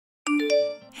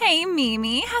Hey,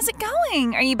 Mimi, how's it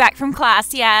going? Are you back from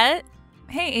class yet?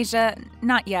 Hey, Asia,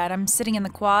 not yet. I'm sitting in the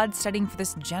quad studying for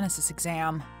this Genesis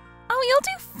exam. Oh,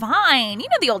 you'll do fine. You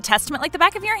know the Old Testament like the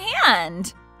back of your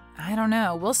hand. I don't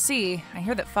know. We'll see. I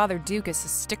hear that Father Duke is a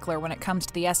stickler when it comes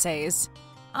to the essays.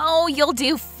 Oh, you'll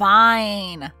do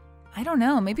fine. I don't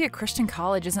know. Maybe a Christian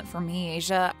college isn't for me,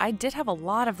 Asia. I did have a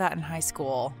lot of that in high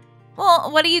school.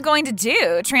 Well, what are you going to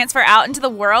do? Transfer out into the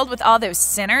world with all those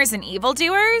sinners and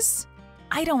evildoers?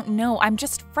 I don't know. I'm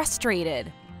just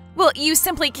frustrated. Well, you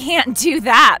simply can't do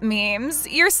that, Memes.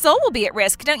 Your soul will be at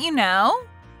risk, don't you know?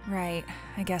 Right.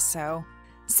 I guess so.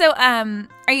 So,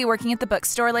 are you working at the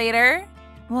bookstore later?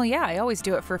 Well, yeah, I always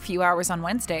do it for a few hours on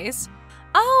Wednesdays.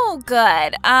 Oh,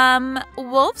 good.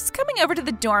 Wolf's coming over to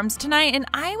the dorms tonight, and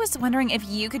I was wondering if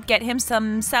you could get him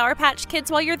some Sour Patch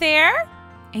Kids while you're there?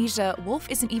 Asia, Wolf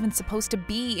isn't even supposed to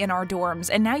be in our dorms,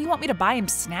 and now you want me to buy him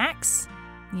snacks?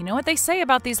 You know what they say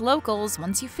about these locals.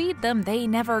 Once you feed them, they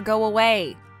never go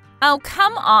away. Oh,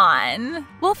 come on.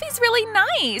 Wolfie's really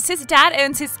nice. His dad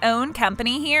owns his own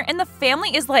company here, and the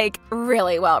family is,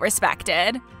 really well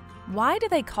respected. Why do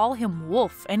they call him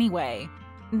Wolf anyway?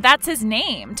 That's his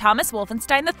name, Thomas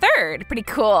Wolfenstein III. Pretty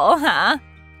cool, huh?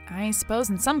 I suppose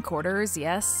in some quarters,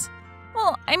 yes.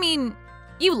 Well, I mean,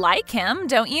 you like him,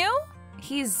 don't you?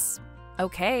 He's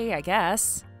okay, I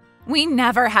guess. We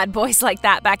never had boys like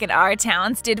that back in our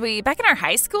towns, did we? Back in our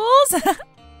high schools?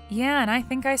 Yeah, and I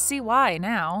think I see why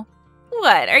now.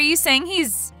 What, are you saying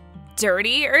he's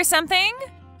dirty or something?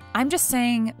 I'm just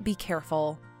saying be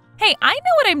careful. Hey, I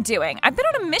know what I'm doing. I've been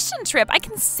on a mission trip. I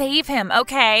can save him,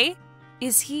 okay?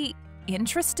 Is he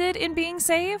interested in being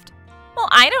saved? Well,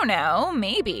 I don't know.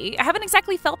 Maybe. I haven't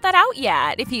exactly felt that out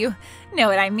yet, if you know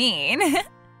what I mean.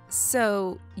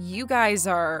 So, you guys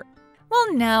are...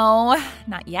 Well, no,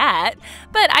 not yet.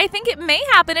 But I think it may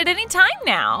happen at any time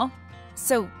now.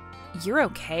 So, you're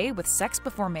okay with sex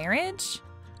before marriage?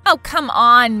 Oh, come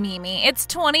on, Mimi. It's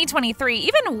 2023.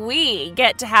 Even we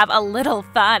get to have a little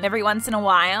fun every once in a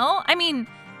while. I mean,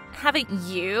 haven't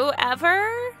you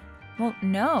ever? Well,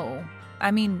 no.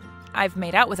 I mean, I've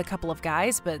made out with a couple of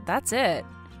guys, but that's it.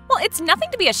 Well, it's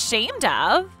nothing to be ashamed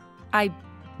of. I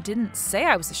didn't say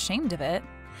I was ashamed of it.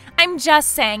 I'm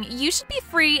just saying you should be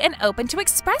free and open to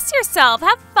express yourself.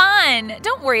 Have fun.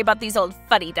 Don't worry about these old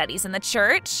fuddy-duddies in the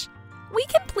church. We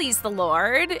can please the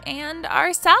Lord and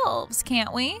ourselves,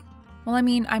 can't we? Well, I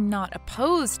mean, I'm not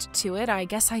opposed to it. I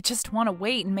guess I just want to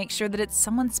wait and make sure that it's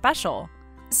someone special.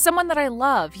 Someone that I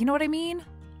love, you know what I mean?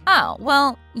 Oh,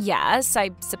 well, yes,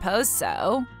 I suppose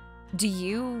so. Do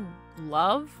you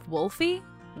love Wolfie?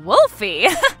 Wolfie?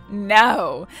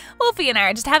 No. Wolfie and I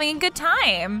are just having a good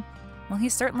time. Well, he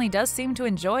certainly does seem to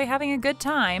enjoy having a good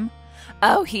time.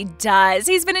 Oh, he does.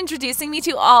 He's been introducing me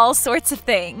to all sorts of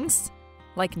things.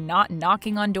 Like not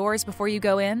knocking on doors before you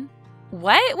go in?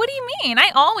 What? What do you mean?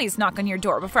 I always knock on your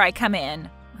door before I come in.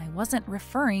 I wasn't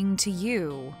referring to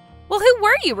you. Well, who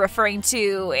were you referring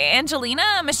to?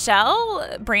 Angelina?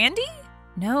 Michelle? Brandy?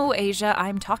 No, Asia,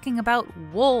 I'm talking about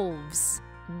wolves.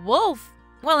 Wolf?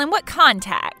 Well, in what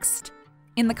context?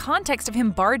 In the context of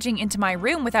him barging into my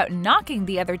room without knocking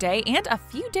the other day and a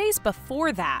few days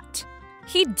before that.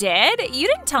 He did? You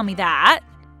didn't tell me that.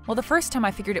 Well, the first time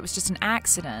I figured it was just an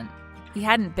accident. He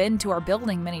hadn't been to our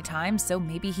building many times, so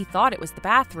maybe he thought it was the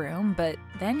bathroom, but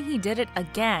then he did it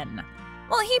again.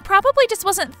 Well, he probably just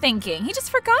wasn't thinking. He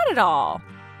just forgot it all.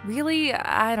 Really?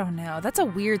 I don't know. That's a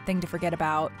weird thing to forget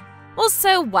about. Well,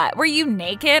 so what? Were you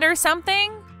naked or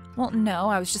something? Well, no,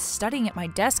 I was just studying at my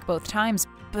desk both times,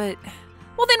 but...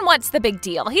 Well, then what's the big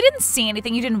deal? He didn't see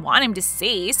anything you didn't want him to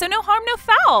see, so no harm, no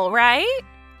foul, right?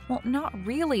 Well, not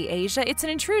really, Asia. It's an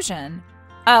intrusion.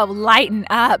 Oh, lighten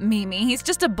up, Mimi. He's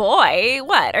just a boy.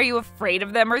 What, are you afraid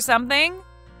of them or something?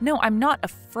 No, I'm not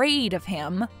afraid of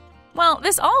him. Well,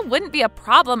 this all wouldn't be a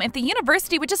problem if the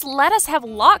university would just let us have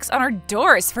locks on our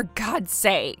doors, for God's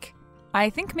sake.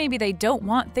 I think maybe they don't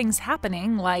want things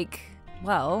happening like,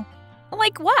 well...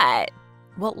 Like what?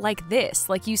 Well, like this,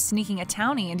 like you sneaking a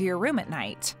townie into your room at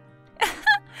night.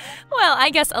 Well, I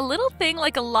guess a little thing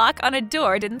like a lock on a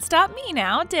door didn't stop me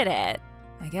now, did it?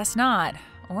 I guess not.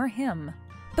 Or him.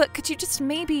 But could you just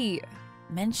maybe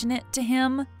mention it to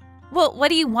him? Well, what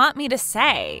do you want me to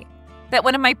say? That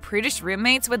one of my prudish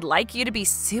roommates would like you to be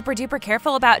super duper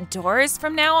careful about doors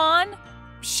from now on?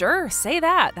 Sure, say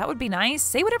that. That would be nice.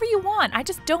 Say whatever you want. I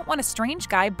just don't want a strange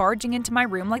guy barging into my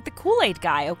room like the Kool-Aid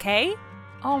guy, okay?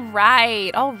 All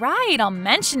right. I'll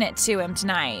mention it to him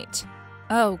tonight.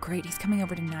 Oh, great. He's coming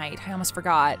over tonight. I almost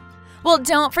forgot. Well,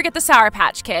 don't forget the Sour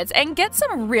Patch Kids and get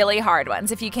some really hard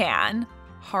ones if you can.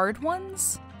 Hard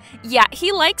ones? Yeah,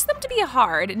 he likes them to be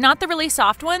hard, not the really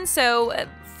soft ones, so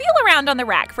feel around on the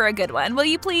rack for a good one, will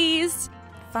you please?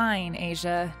 Fine,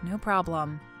 Asia, no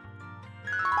problem.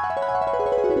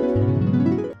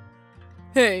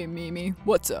 Hey, Mimi,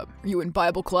 what's up? Are you in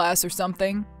Bible class or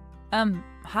something?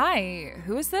 Hi,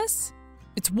 who is this?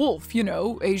 It's Wolf, you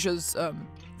know, Asia's,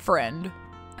 friend.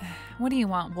 What do you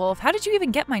want, Wolf? How did you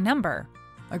even get my number?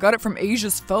 I got it from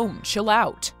Asia's phone. Chill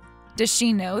out. Does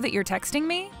she know that you're texting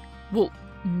me? Well,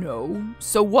 no.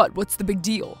 So what? What's the big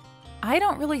deal? I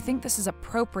don't really think this is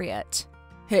appropriate.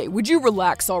 Hey, would you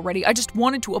relax already? I just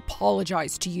wanted to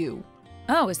apologize to you.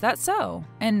 Oh, is that so?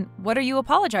 And what are you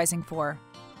apologizing for?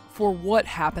 For what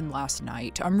happened last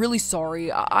night. I'm really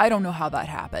sorry. I don't know how that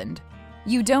happened.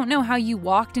 You don't know how you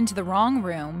walked into the wrong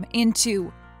room,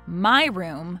 into my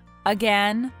room,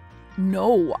 again?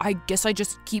 No, I guess I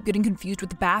just keep getting confused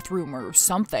with the bathroom or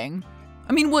something.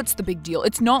 I mean, what's the big deal?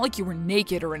 It's not like you were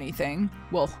naked or anything.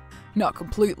 Well, not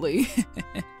completely.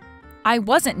 I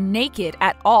wasn't naked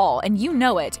at all, and you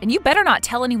know it, and you better not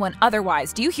tell anyone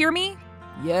otherwise. Do you hear me?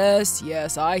 Yes,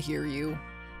 I hear you.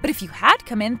 But if you had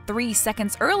come in 3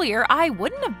 seconds earlier, I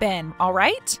wouldn't have been, all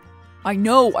right? I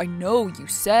know, you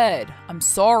said. I'm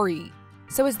sorry.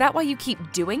 So is that why you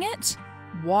keep doing it?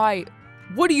 Why?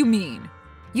 What do you mean?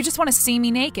 You just want to see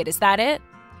me naked, is that it?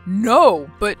 No,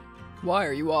 but why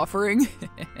are you offering?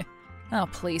 Oh,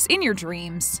 please, in your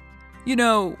dreams. You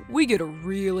know, we get a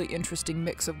really interesting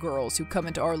mix of girls who come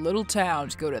into our little town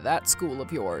to go to that school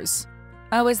of yours.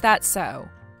 Oh, is that so?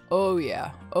 Oh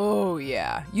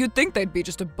yeah. You'd think they'd be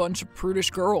just a bunch of prudish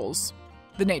girls.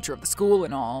 The nature of the school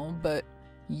and all, but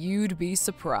you'd be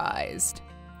surprised.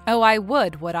 Oh, I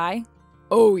would I?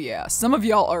 Oh yeah, some of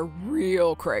y'all are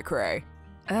real cray-cray.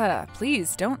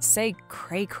 Please don't say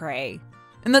cray-cray.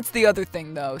 And that's the other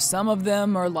thing though, some of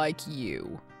them are like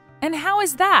you. And how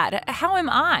is that? How am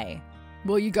I?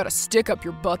 Well, you got a stick up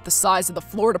your butt the size of the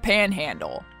Florida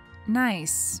Panhandle.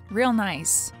 Nice, real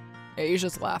nice.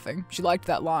 Asia's laughing. She liked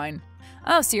that line.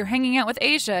 Oh, so you're hanging out with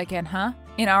Asia again, huh?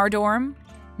 In our dorm?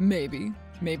 Maybe,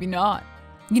 maybe not.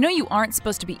 You know you aren't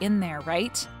supposed to be in there,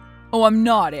 right? Oh, I'm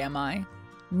not, am I?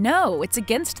 No, it's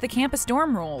against the campus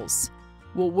dorm rules.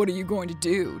 Well, what are you going to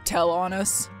do? Tell on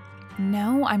us?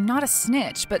 No, I'm not a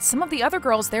snitch, but some of the other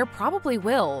girls there probably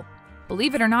will.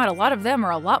 Believe it or not, a lot of them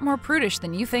are a lot more prudish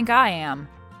than you think I am.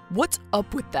 What's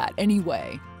up with that,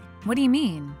 anyway? What do you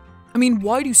mean? I mean,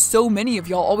 why do so many of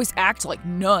y'all always act like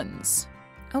nuns?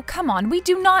 Oh, come on, we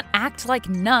do not act like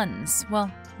nuns.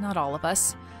 Well, not all of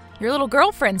us. Your little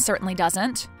girlfriend certainly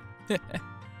doesn't.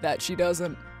 That she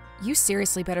doesn't. You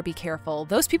seriously better be careful.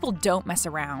 Those people don't mess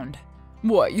around.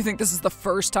 What, you think this is the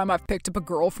first time I've picked up a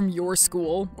girl from your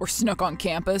school or snuck on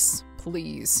campus?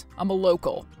 Please, I'm a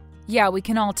local. Yeah, we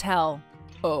can all tell.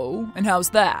 Oh, and how's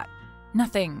that?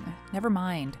 Nothing. Never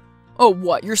mind. Oh,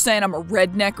 what, you're saying I'm a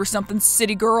redneck or something,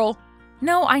 city girl?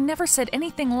 No, I never said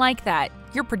anything like that.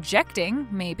 You're projecting,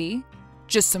 maybe.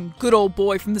 Just some good old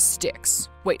boy from the sticks.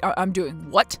 Wait, I'm doing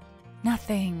what?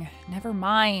 Nothing. Never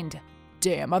mind.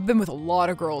 Damn, I've been with a lot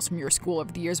of girls from your school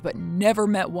over the years, but never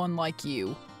met one like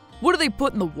you. What do they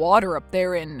put in the water up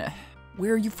there in...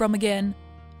 Where are you from again?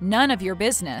 None of your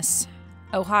business.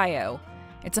 Ohio.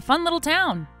 It's a fun little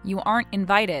town. You aren't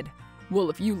invited. Well,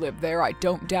 if you live there, I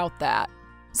don't doubt that.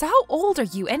 So how old are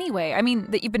you anyway? I mean,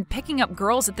 that you've been picking up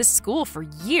girls at this school for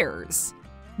years.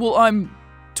 Well, I'm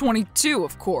 22,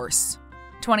 of course.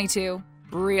 22?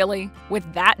 Really?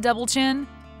 With that double chin?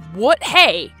 What?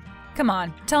 Hey! Come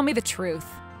on, tell me the truth.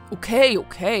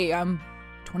 Okay, I'm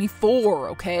 24,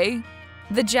 okay?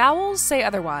 The jowls say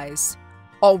otherwise.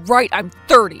 All right, I'm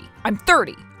 30. I'm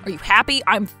 30. Are you happy?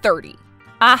 I'm 30.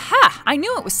 Aha! I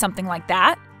knew it was something like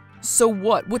that. So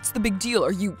what? What's the big deal?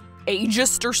 Are you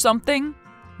ageist or something?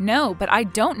 No, but I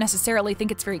don't necessarily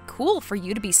think it's very cool for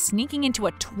you to be sneaking into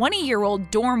a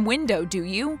 20-year-old dorm window, do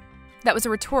you? That was a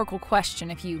rhetorical question,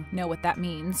 if you know what that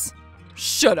means.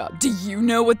 Shut up. Do you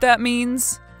know what that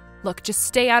means? Look, just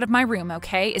stay out of my room,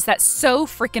 okay? Is that so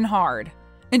frickin' hard?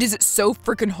 And is it so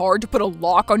frickin' hard to put a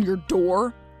lock on your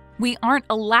door? We aren't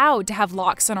allowed to have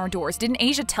locks on our doors. Didn't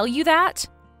Asia tell you that?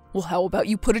 Well, how about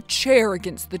you put a chair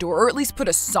against the door, or at least put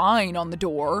a sign on the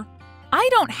door? I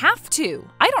don't have to.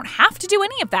 I don't have to do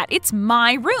any of that. It's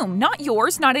my room, not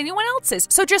yours, not anyone else's.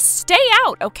 So just stay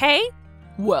out, okay?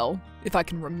 Well, if I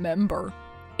can remember.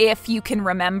 If you can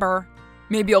remember.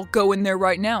 Maybe I'll go in there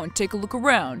right now and take a look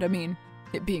around. I mean,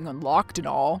 it being unlocked and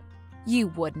all. You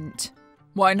wouldn't.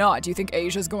 Why not? Do you think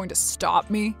Asia's going to stop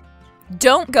me?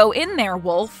 Don't go in there,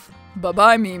 Wolf.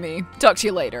 Bye-bye, Mimi. Talk to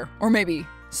you later. Or maybe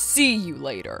see you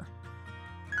later.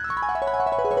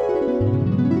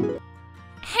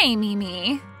 Hey,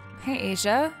 Mimi. Hey,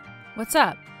 Asia. What's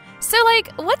up? So,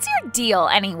 what's your deal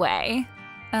anyway?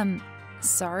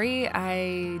 Sorry,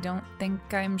 I don't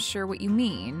think I'm sure what you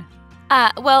mean.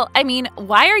 Well, I mean,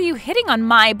 why are you hitting on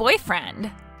my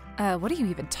boyfriend? What are you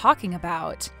even talking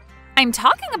about? I'm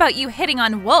talking about you hitting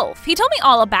on Wolf. He told me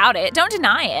all about it. Don't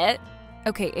deny it.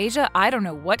 Okay, Asia, I don't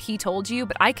know what he told you,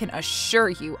 but I can assure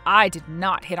you I did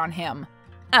not hit on him.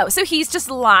 Oh, so he's just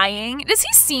lying? Does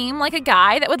he seem like a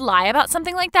guy that would lie about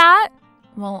something like that?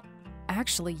 Well,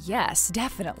 actually, yes,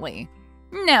 definitely.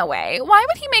 No way. Why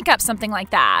would he make up something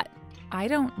like that? I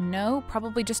don't know,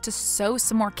 probably just to sow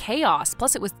some more chaos.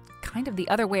 Plus, it was kind of the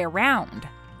other way around.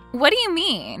 What do you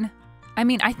mean? I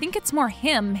mean, I think it's more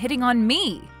him hitting on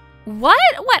me.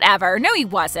 What? Whatever. No, he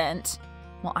wasn't.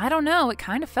 Well, I don't know. It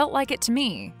kind of felt like it to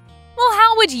me. Well,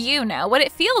 how would you know what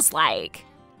it feels like?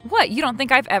 What, you don't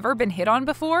think I've ever been hit on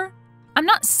before? I'm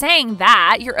not saying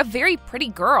that. You're a very pretty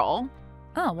girl.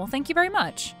 Oh, well, thank you very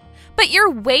much. But you're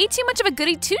way too much of a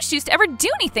goody two-shoes to ever do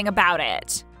anything about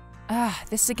it.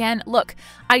 This again. Look,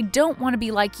 I don't want to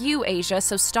be like you, Asia,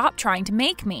 so stop trying to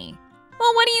make me.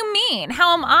 Well, what do you mean?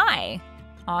 How am I?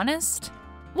 Honest?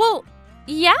 Well,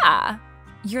 yeah.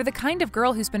 You're the kind of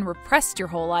girl who's been repressed your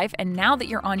whole life, and now that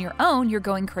you're on your own, you're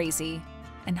going crazy.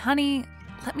 And honey,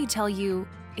 let me tell you,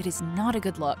 it is not a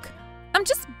good look. I'm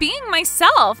just being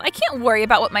myself. I can't worry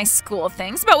about what my school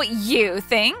thinks, about what you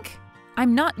think.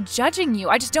 I'm not judging you.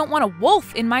 I just don't want a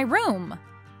wolf in my room.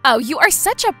 Oh, you are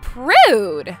such a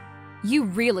prude. You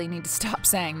really need to stop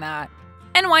saying that.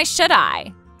 And why should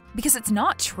I? Because it's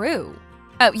not true.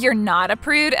 Oh, you're not a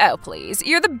prude? Oh, please.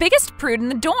 You're the biggest prude in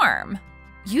the dorm.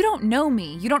 You don't know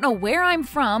me. You don't know where I'm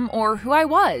from or who I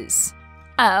was.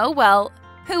 Oh, well,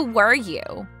 who were you?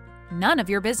 None of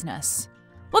your business.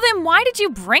 Well, then why did you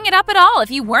bring it up at all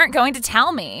if you weren't going to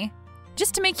tell me?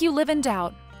 Just to make you live in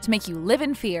doubt, to make you live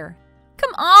in fear.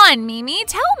 Come on, Mimi,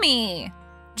 tell me.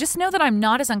 Just know that I'm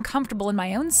not as uncomfortable in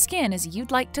my own skin as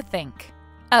you'd like to think.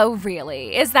 Oh,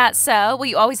 really? Is that so? Well,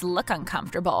 you always look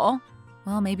uncomfortable.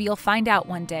 Well, maybe you'll find out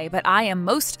one day, but I am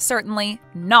most certainly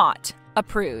not a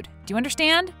prude. Do you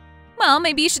understand? Well,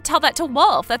 maybe you should tell that to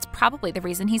Wolf. That's probably the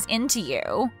reason he's into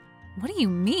you. What do you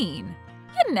mean?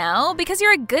 You know, because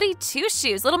you're a goody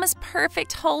two-shoes, little Miss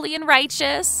Perfect, holy and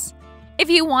righteous. If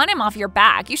you want him off your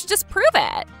back, you should just prove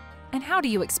it. And how do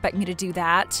you expect me to do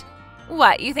that?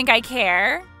 What, you think I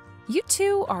care? You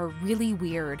two are really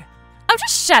weird. Oh,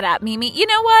 just shut up, Mimi. You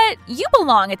know what? You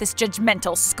belong at this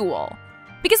judgmental school.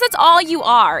 Because that's all you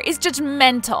are, is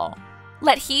judgmental.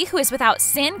 Let he who is without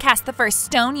sin cast the first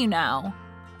stone, you know.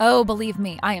 Oh, believe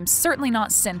me, I am certainly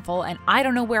not sinful, and I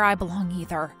don't know where I belong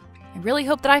either. I really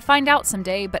hope that I find out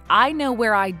someday, but I know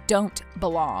where I don't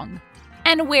belong.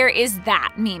 And where is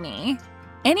that, Mimi?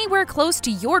 Anywhere close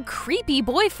to your creepy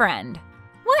boyfriend.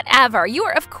 Whatever, you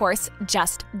are of course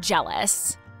just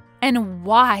jealous. And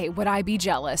why would I be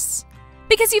jealous?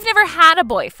 Because you've never had a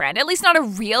boyfriend, at least not a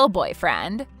real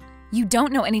boyfriend. You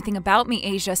don't know anything about me,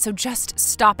 Asia, so just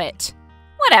stop it.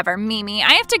 Whatever, Mimi,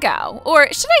 I have to go.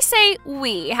 Or should I say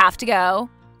we have to go?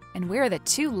 And where are the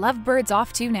two lovebirds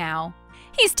off to now?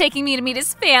 He's taking me to meet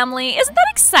his family. Isn't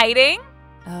that exciting?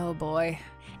 Oh boy.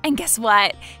 And guess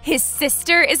what? His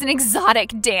sister is an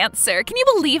exotic dancer. Can you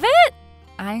believe it?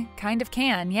 I kind of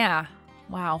can, yeah.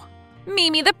 Wow.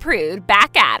 Mimi the prude,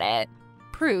 back at it.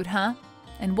 Prude, huh?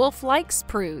 And Wolf likes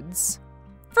prudes.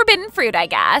 Forbidden fruit, I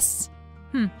guess.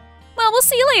 Well, we'll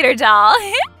see you later, doll.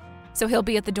 So he'll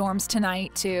be at the dorms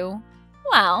tonight, too?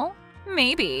 Well,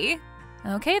 maybe.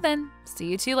 Okay then, see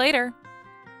you two later.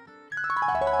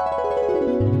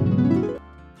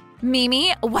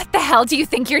 Mimi, what the hell do you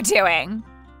think you're doing?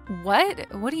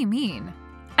 What? What do you mean?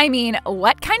 I mean,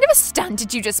 what kind of a stunt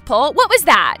did you just pull? What was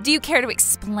that? Do you care to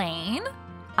explain?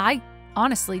 I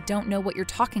honestly don't know what you're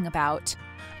talking about.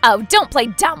 Oh, don't play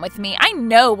dumb with me. I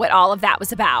know what all of that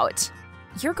was about.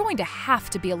 You're going to have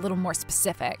to be a little more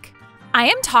specific. I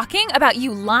am talking about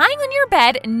you lying on your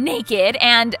bed naked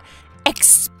and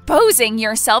exposing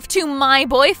yourself to my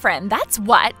boyfriend. That's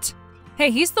what.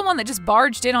 Hey, he's the one that just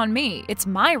barged in on me. It's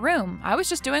my room. I was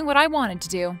just doing what I wanted to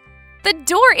do. The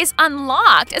door is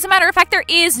unlocked. As a matter of fact, there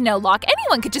is no lock.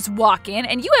 Anyone could just walk in,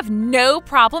 and you have no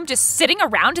problem just sitting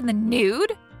around in the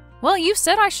nude? Well, you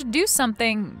said I should do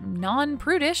something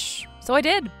non-prudish, so I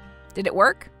did. Did it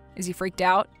work? Is he freaked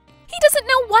out? He doesn't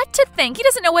know what to think. He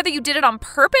doesn't know whether you did it on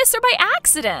purpose or by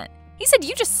accident. He said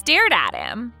you just stared at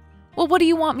him. Well, what do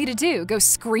you want me to do? Go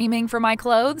screaming for my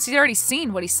clothes? He's already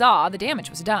seen what he saw. The damage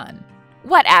was done.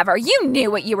 Whatever. You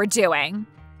knew what you were doing.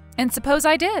 And suppose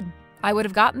I did. I would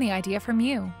have gotten the idea from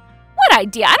you. What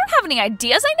idea? I don't have any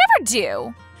ideas. I never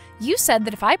do. You said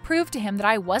that if I proved to him that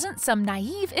I wasn't some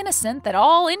naive innocent, that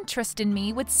all interest in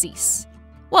me would cease.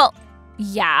 Well,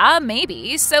 yeah,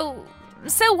 maybe. So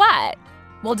what?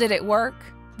 Well, did it work?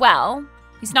 Well,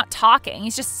 he's not talking.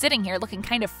 He's just sitting here looking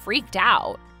kind of freaked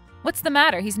out. What's the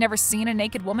matter? He's never seen a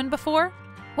naked woman before?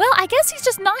 Well, I guess he's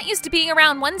just not used to being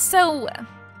around one so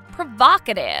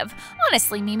provocative.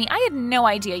 Honestly, Mimi, I had no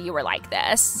idea you were like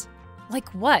this. Like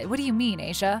what? What do you mean,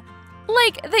 Asia?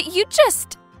 Like that you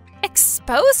just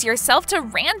expose yourself to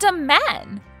random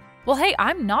men. Well, hey,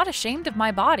 I'm not ashamed of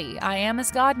my body. I am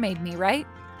as God made me, right?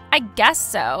 I guess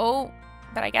so,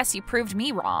 but I guess you proved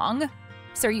me wrong.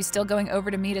 So are you still going over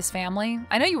to meet his family?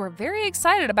 I know you were very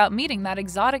excited about meeting that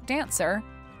exotic dancer.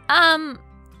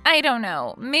 I don't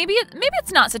know. Maybe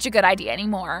it's not such a good idea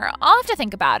anymore. I'll have to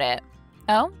think about it.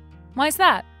 Oh? Why's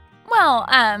that? Well,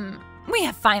 we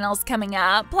have finals coming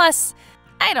up. Plus,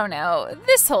 I don't know.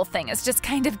 This whole thing is just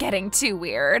kind of getting too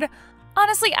weird.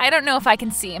 Honestly, I don't know if I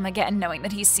can see him again knowing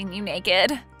that he's seen you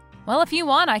naked. Well, if you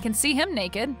want, I can see him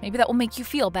naked. Maybe that will make you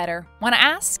feel better. Want to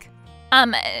ask?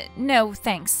 No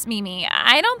thanks, Mimi.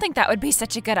 I don't think that would be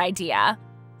such a good idea.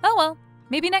 Oh well,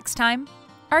 maybe next time.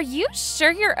 Are you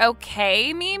sure you're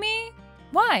okay, Mimi?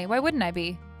 Why? Why wouldn't I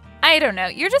be? I don't know.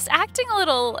 You're just acting a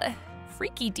little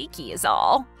freaky-deaky is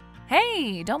all.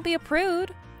 Hey, don't be a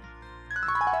prude.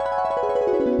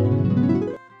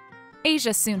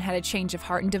 Asia soon had a change of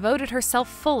heart and devoted herself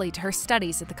fully to her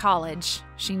studies at the college.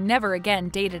 She never again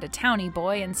dated a townie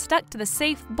boy and stuck to the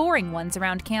safe, boring ones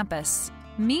around campus.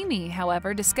 Mimi,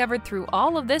 however, discovered through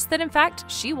all of this that in fact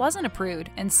she wasn't a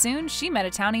prude, and soon she met a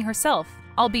townie herself,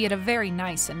 albeit a very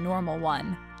nice and normal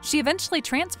one. She eventually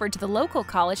transferred to the local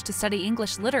college to study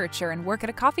English literature and work at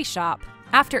a coffee shop.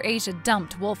 After Asia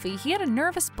dumped Wolfie, he had a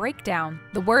nervous breakdown.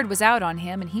 The word was out on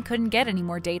him and he couldn't get any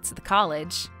more dates at the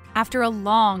college. After a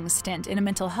long stint in a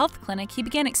mental health clinic, he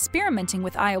began experimenting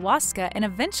with ayahuasca and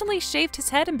eventually shaved his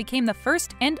head and became the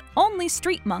first and only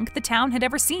street monk the town had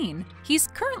ever seen. He's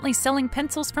currently selling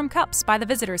pencils from cups by the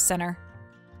visitors center.